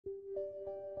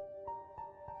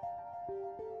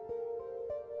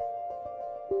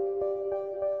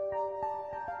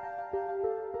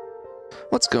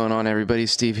What's going on, everybody?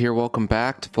 Steve here. Welcome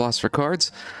back to Philosopher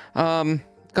Cards. Got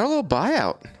a little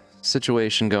buyout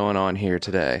situation going on here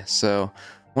today. So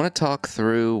I want to talk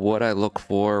through what I look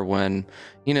for when,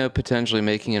 potentially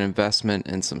making an investment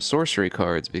in some sorcery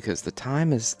cards, because the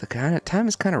time is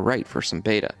kind of right for some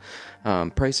beta.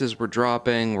 Prices were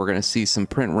dropping. We're going to see some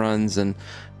print runs and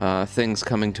things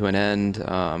coming to an end.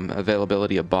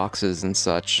 Availability of boxes and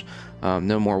such.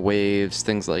 No more waves,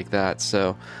 things like that.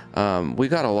 So we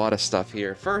got a lot of stuff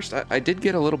here. First, I did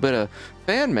get a little bit of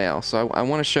fan mail, so I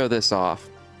want to show this off.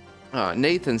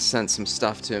 Nathan sent some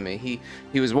stuff to me.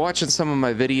 He was watching some of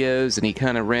my videos, and he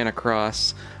kind of ran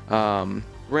across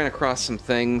some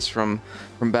things from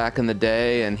back in the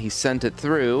day, and he sent it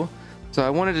through. So I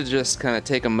wanted to just kind of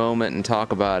take a moment and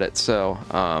talk about it.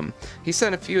 So he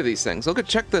sent a few of these things.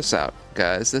 Check this out,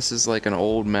 guys. This is like an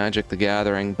old Magic the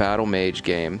Gathering Battle Mage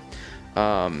game.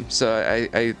 So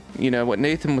what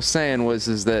Nathan was saying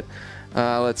is that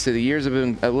let's see, the years have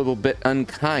been a little bit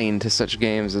unkind to such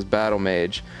games as Battle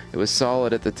Mage. It was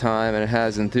solid at the time, and it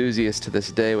has enthusiasts to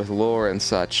this day with lore and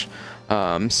such.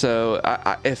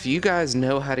 If you guys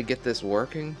know how to get this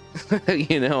working,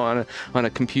 on a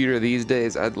computer these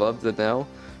days, I'd love to know.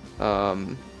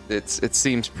 It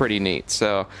seems pretty neat.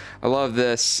 So I love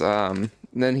this.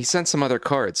 Then he sent some other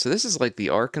cards. So this is like the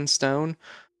Arkenstone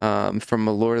from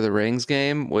a Lord of the Rings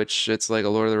game, which it's like a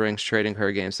Lord of the Rings trading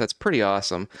card game. So that's pretty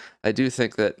awesome. I do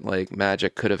think that like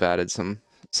Magic could have added some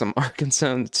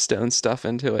Arkenstone stuff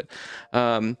into it.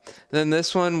 Then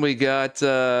this one we got,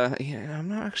 I'm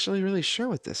not actually really sure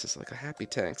what this is, like a Happy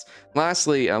Tanks.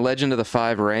 Lastly, Legend of the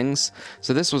Five Rings.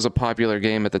 So this was a popular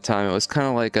game at the time. It was kind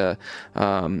of like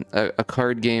a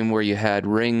card game where you had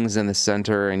rings in the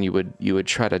center, and you would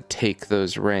try to take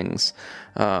those rings.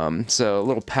 So a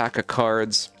little pack of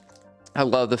cards. I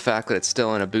love the fact that it's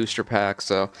still in a booster pack,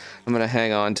 so I'm gonna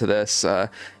hang on to this.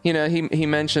 He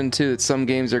mentioned too that some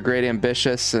games are great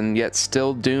ambitious and yet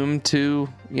still doomed to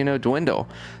dwindle.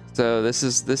 So this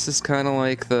is kind of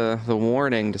like the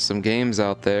warning to some games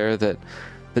out there that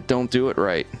don't do it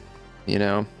right.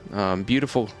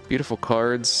 Beautiful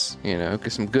cards.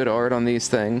 Some good art on these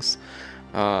things.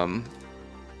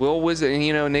 Will Wizard,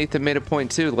 Nathan made a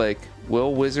point too. Like,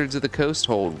 will Wizards of the Coast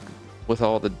hold with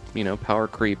all the power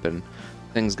creep and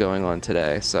things going on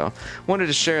today? So wanted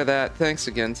to share that. Thanks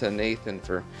again to Nathan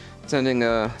for sending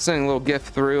a little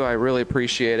gift through. I really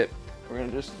appreciate it. We're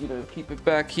gonna just keep it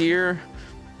back here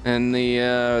in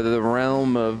the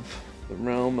realm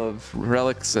of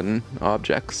relics and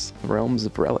objects, realms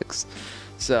of relics.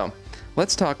 So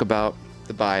let's talk about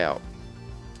the buyout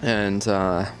and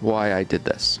why I did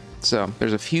this. So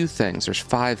there's a few things, there's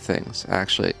 5 things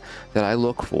actually that I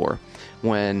look for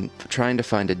when trying to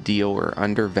find a deal or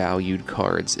undervalued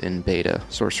cards in beta,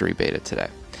 sorcery beta today.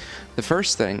 The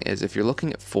first thing is if you're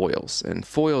looking at foils, and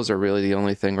foils are really the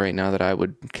only thing right now that I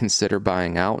would consider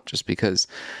buying out, just because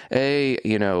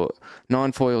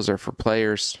non-foils are for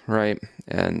players, right?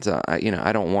 And I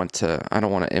don't want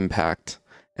to impact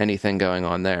anything going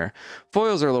on there.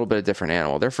 Foils are a little bit of a different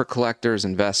animal. They're for collectors,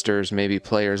 investors, maybe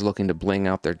players looking to bling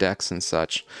out their decks and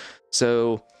such.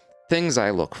 So things I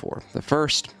look for. The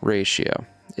first ratio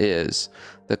is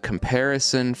the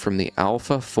comparison from the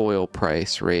alpha foil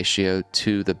price ratio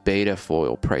to the beta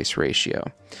foil price ratio.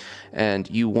 And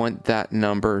you want that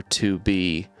number to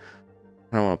be,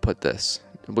 I don't want to put this,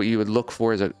 what you would look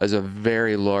for is a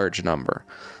very large number.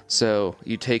 So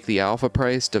you take the alpha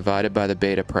price divided by the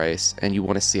beta price, and you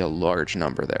want to see a large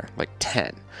number there, like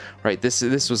 10, right? This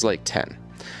was like 10.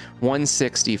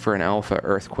 160 for an alpha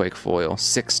earthquake foil,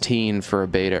 16 for a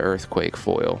beta earthquake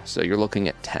foil. So you're looking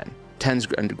at 10. 10's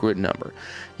a good number.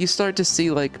 You start to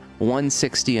see like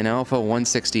 160 in alpha,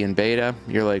 160 in beta.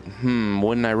 You're like,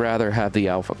 wouldn't I rather have the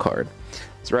alpha card?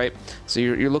 That's right. So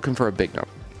you're looking for a big number.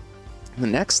 The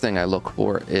next thing I look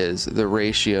for is the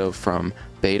ratio from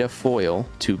beta foil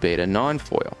to beta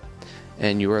non-foil.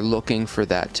 And you are looking for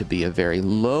that to be a very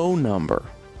low number,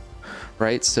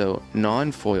 right? So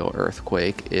non-foil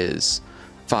earthquake is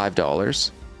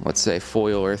 $5. Let's say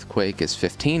foil earthquake is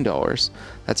 $15.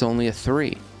 That's only a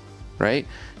 3, right?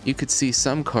 You could see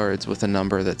some cards with a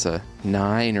number that's a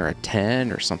 9 or a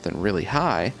 10 or something really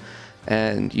high,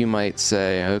 and you might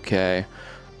say, okay,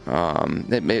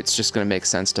 it's just going to make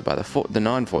sense to buy the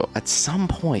non-foil. At some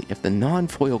point, if the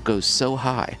non-foil goes so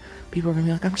high, people are going to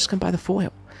be like, I'm just going to buy the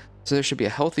foil. So there should be a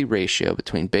healthy ratio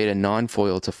between beta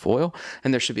non-foil to foil,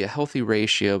 and there should be a healthy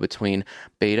ratio between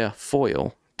beta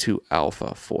foil to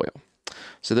alpha foil.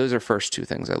 So those are first 2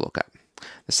 things I look at.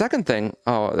 The second thing,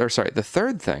 the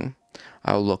third thing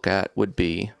I'll look at would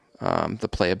be the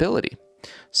playability.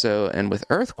 So, and with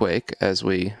Earthquake, as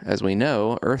we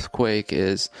know, Earthquake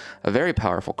is a very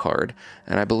powerful card,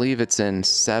 and I believe it's in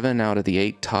 7 out of the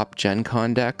 8 top Gen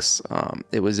Con decks.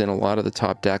 It was in a lot of the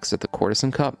top decks at the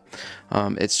Courtesan Cup.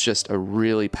 It's just a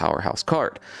really powerhouse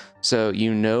card. So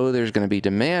you know there's going to be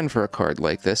demand for a card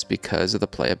like this because of the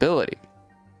playability.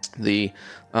 The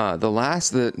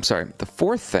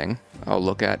fourth thing I'll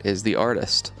look at is the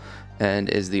artist. And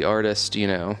is the artist, you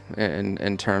know,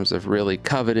 in terms of really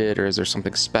coveted, or is there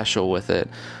something special with it?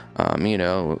 You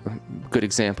know, good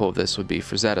example of this would be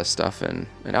Frazetta stuff in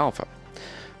Alpha.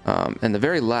 And the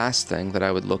very last thing that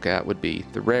I would look at would be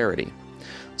the rarity.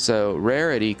 So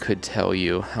rarity could tell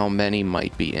you how many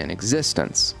might be in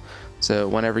existence. So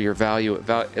whenever you're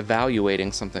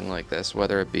evaluating something like this,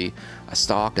 whether it be a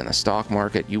stock in the stock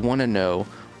market, you want to know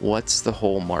what's the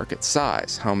whole market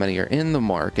size, how many are in the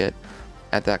market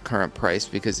at that current price,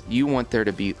 because you want there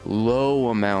to be low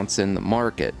amounts in the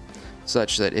market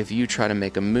such that if you try to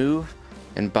make a move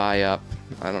and buy up,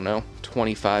 I don't know,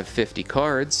 25, 50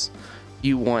 cards,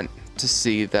 you want to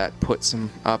see that put some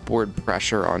upward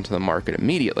pressure onto the market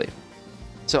immediately.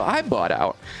 So I bought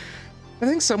out, I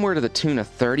think somewhere to the tune of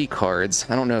 30 cards.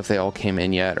 I don't know if they all came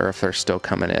in yet or if they're still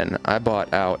coming in. I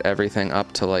bought out everything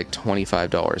up to like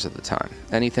 $25 at the time.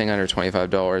 Anything under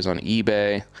 $25 on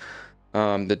eBay,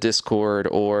 the Discord,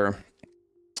 or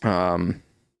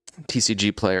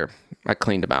TCG Player, I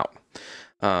cleaned them out.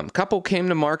 A couple came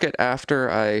to market after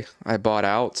I bought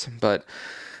out, but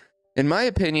in my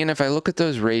opinion, if I look at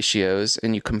those ratios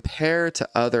and you compare to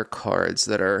other cards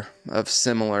that are of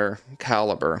similar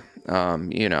caliber,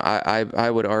 you know,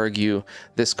 I would argue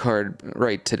this card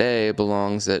right today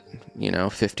belongs at, you know,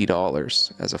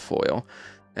 $50 as a foil.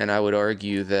 And I would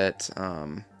argue that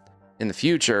in the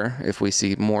future, if we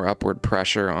see more upward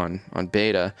pressure on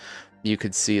beta, you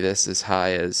could see this as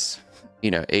high as,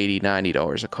 you know, $80,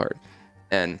 $90 a card.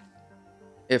 And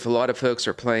if a lot of folks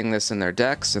are playing this in their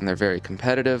decks and they're very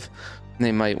competitive,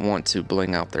 they might want to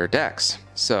bling out their decks.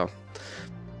 So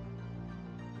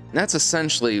that's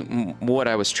essentially what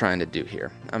I was trying to do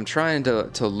here. I'm trying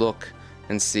to look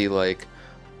and see, like,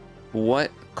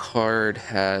 what card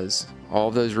has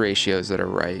all those ratios that are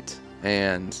right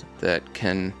and that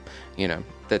can, you know,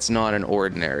 that's not an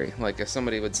ordinary. Like if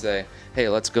somebody would say, hey,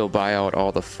 let's go buy out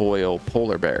all the foil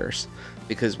polar bears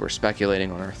because we're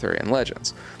speculating on Arthurian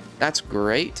legends. That's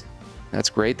great. That's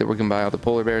great that we can buy all the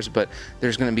polar bears, but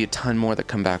there's going to be a ton more that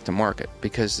come back to market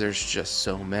because there's just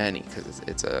so many, because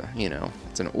it's a, you know,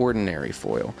 it's an ordinary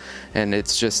foil, and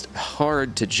it's just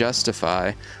hard to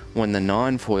justify when the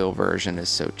non-foil version is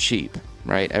so cheap,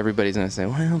 right? Everybody's going to say,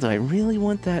 well, do I really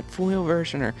want that foil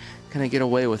version, or can I get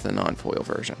away with the non-foil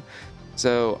version?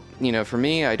 So, you know, for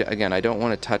me, again, I don't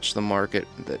want to touch the market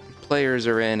that players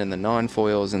are in and the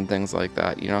non-foils and things like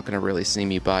that. You're not going to really see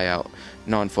me buy out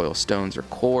non-foil stones or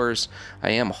cores.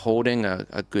 I am holding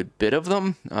a good bit of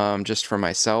them just for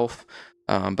myself,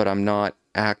 but I'm not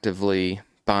actively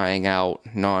buying out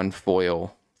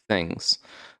non-foil things.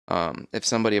 If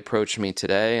somebody approached me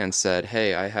today and said,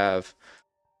 hey, I have,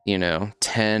 you know,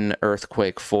 10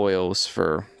 earthquake foils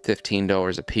for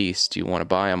 $15 a piece, do you want to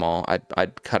buy them all?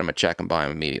 I'd cut them a check and buy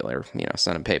them immediately, or, you know,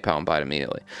 send them PayPal and buy it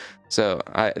immediately. So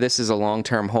this is a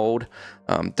long-term hold.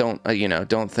 Don't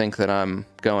think that I'm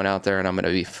going out there and I'm going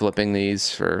to be flipping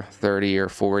these for 30 or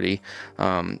 40.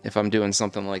 If I'm doing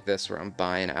something like this where I'm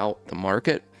buying out the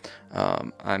market,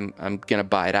 I'm going to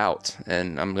buy it out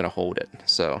and I'm going to hold it.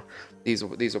 So these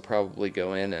will probably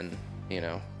go in and, you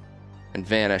know, and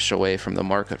vanish away from the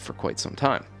market for quite some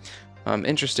time.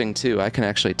 Interesting too, I can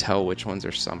actually tell which ones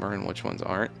are summer and which ones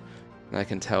aren't. And I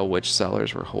can tell which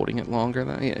sellers were holding it longer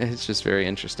than, it's just very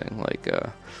interesting. Like,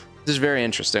 this is very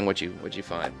interesting what you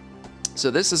find.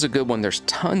 So this is a good one. There's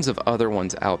tons of other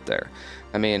ones out there.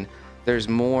 I mean, there's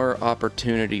more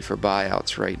opportunity for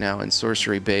buyouts right now in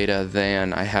Sorcery Beta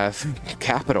than I have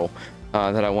capital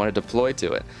that I want to deploy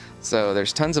to it. So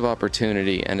there's tons of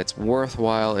opportunity, and it's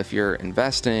worthwhile if you're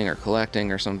investing or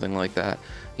collecting or something like that.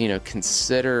 You know,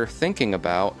 consider thinking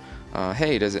about,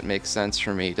 hey, does it make sense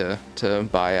for me to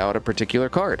buy out a particular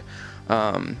card?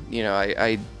 You know,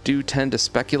 I do tend to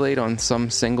speculate on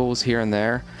some singles here and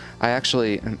there. I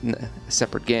actually, a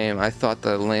separate game, I thought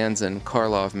the lands in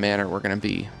Karlov Manor were going to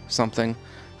be something,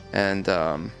 and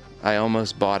I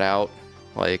almost bought out,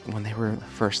 like, when they were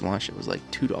first launched, it was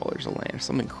like $2 a land,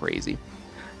 something crazy.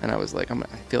 And I was like, I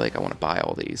feel like I want to buy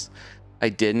all these. I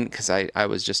didn't, because I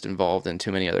was just involved in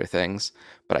too many other things,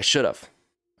 but I should have.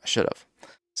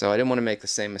 So I didn't want to make the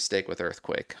same mistake with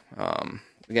Earthquake.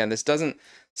 Again, this doesn't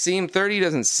seem, 30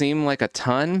 doesn't seem like a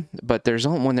ton, but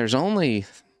when there's only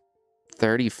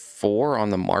 34 on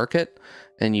the market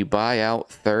and you buy out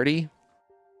 30,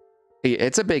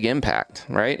 It's a big impact,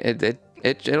 right?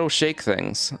 It'll shake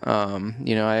things.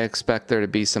 You know, I expect there to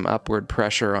be some upward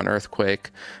pressure on Earthquake,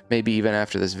 maybe even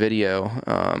after this video.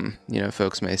 You know,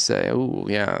 folks may say, "Oh,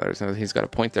 yeah, he's got a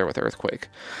point there with Earthquake."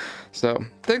 So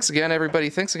thanks again, everybody.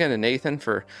 Thanks again to Nathan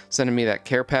for sending me that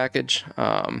care package.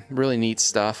 Really neat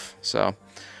stuff. So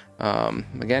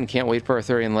again, can't wait for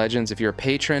Arthurian Legends. If you're a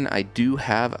patron, I do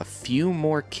have a few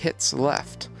more kits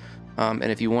left. And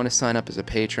if you want to sign up as a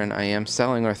patron, I am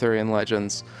selling Arthurian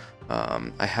Legends.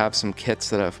 I have some kits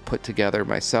that I've put together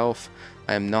myself.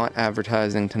 I am not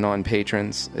advertising to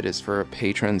non-patrons. It is for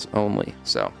patrons only.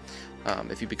 So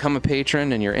if you become a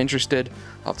patron and you're interested,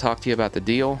 I'll talk to you about the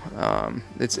deal.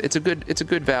 It's a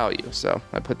good value. So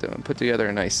I put together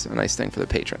a nice thing for the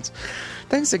patrons.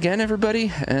 Thanks again,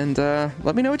 everybody, and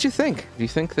let me know what you think. Do you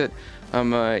think that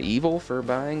I'm evil for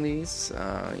buying these?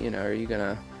 You know, are you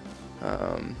gonna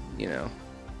you know,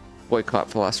 boycott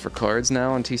Philosopher Cards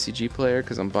now on TCG Player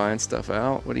because I'm buying stuff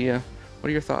out? What are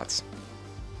your thoughts?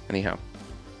 Anyhow,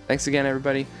 thanks again,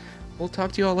 everybody. We'll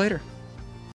talk to you all later.